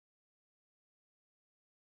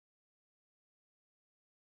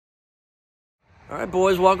All right,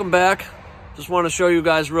 boys, welcome back. Just want to show you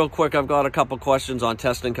guys real quick. I've got a couple questions on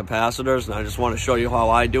testing capacitors, and I just want to show you how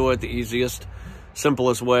I do it, the easiest,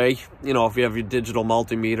 simplest way. You know, if you have your digital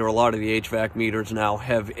multimeter, a lot of the HVAC meters now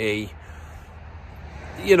have a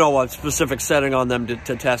specific setting on them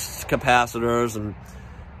to test capacitors, and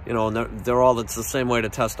they're all, it's the same way to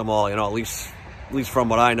test them all, at least from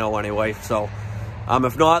what I know anyway. So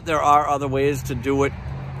if not, there are other ways to do it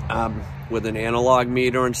with an analog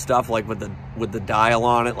meter and stuff, like with the dial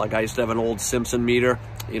on it. Like I used to have an old Simpson meter,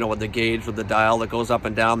 with the gauge with the dial that goes up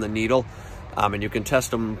and down the needle, and you can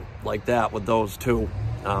test them like that with those too.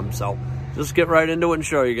 So just get right into it and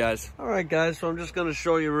show you guys. All right, guys, so I'm just going to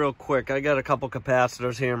show you real quick. I got a couple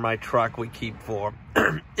capacitors here in my truck we keep for,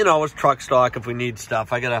 it's truck stock if we need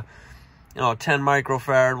stuff. I got a 10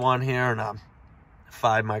 microfarad one here and a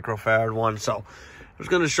 5 microfarad one. So I was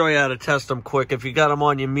going to show you how to test them quick. If you got them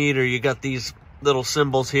on your meter, you got these little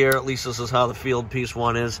symbols here. At least this is how the field piece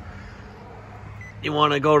one is. You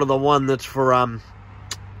want to go to the one that's for, the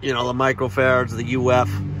microfarads, the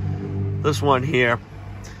UF. This one here.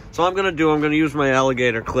 So I'm going to use my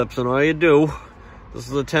alligator clips, and all you do, this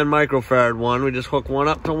is a 10 microfarad one. We just hook one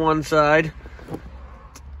up to one side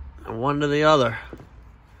and one to the other.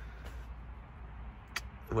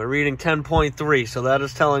 We're reading 10.3, so that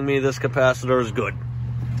is telling me this capacitor is good.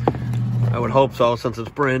 I would hope so, since it's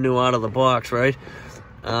brand new out of the box, right?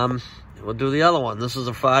 We'll do the other one. This is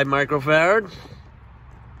a 5 microfarad.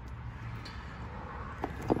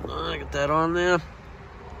 I get that on there.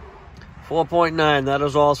 4.9, that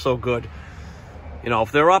is also good.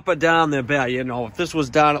 If they're up or down, they're bad. If this was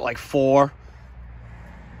down at like 4,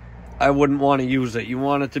 I wouldn't want to use it. You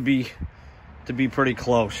want it to be pretty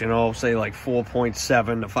close, say like 4.7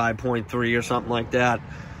 to 5.3 or something like that.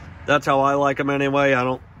 That's how I like them anyway. I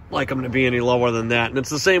don't like them to be any lower than that. And it's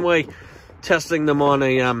the same way testing them on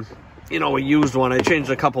a a used one. I changed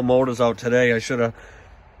a couple motors out today. I should have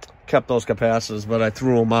kept those capacitors, but I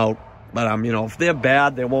threw them out. But if they're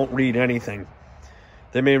bad, they won't read anything.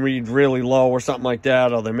 They may read really low or something like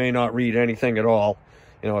that, or they may not read anything at all.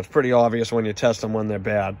 It's pretty obvious when you test them when they're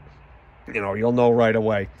bad. You'll know right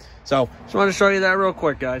away. So just want to show you that real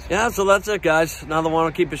quick, guys. Yeah, so that's it, guys. Another one.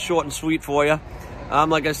 I'll keep it short and sweet for you.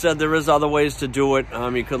 Like I said, there is other ways to do it.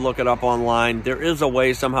 You could look it up online. There is a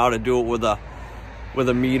way somehow to do it with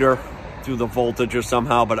a meter through the voltage or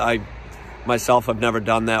somehow, but I myself have never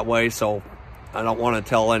done that way, so I don't want to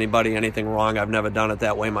tell anybody anything wrong. I've never done it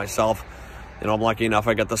that way myself. I'm lucky enough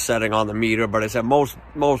I got the setting on the meter, but I said most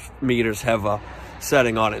meters have a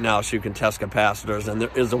setting on it now so you can test capacitors, and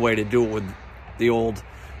there is a way to do it with the old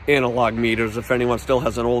analog meters. If anyone still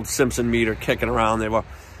has an old Simpson meter kicking around, they were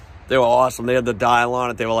awesome. They had the dial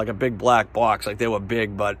on it. They were like a big black box. Like, they were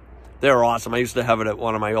big, but they were awesome. I used to have it at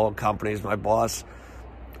one of my old companies. My boss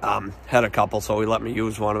had a couple, so he let me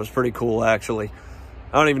use one. It was pretty cool, actually.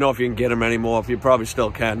 I don't even know if you can get them anymore. If you probably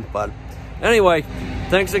still can. But anyway,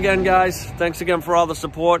 thanks again, guys. Thanks again for all the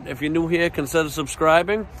support. If you're new here, consider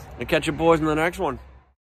subscribing. And catch you boys in the next one.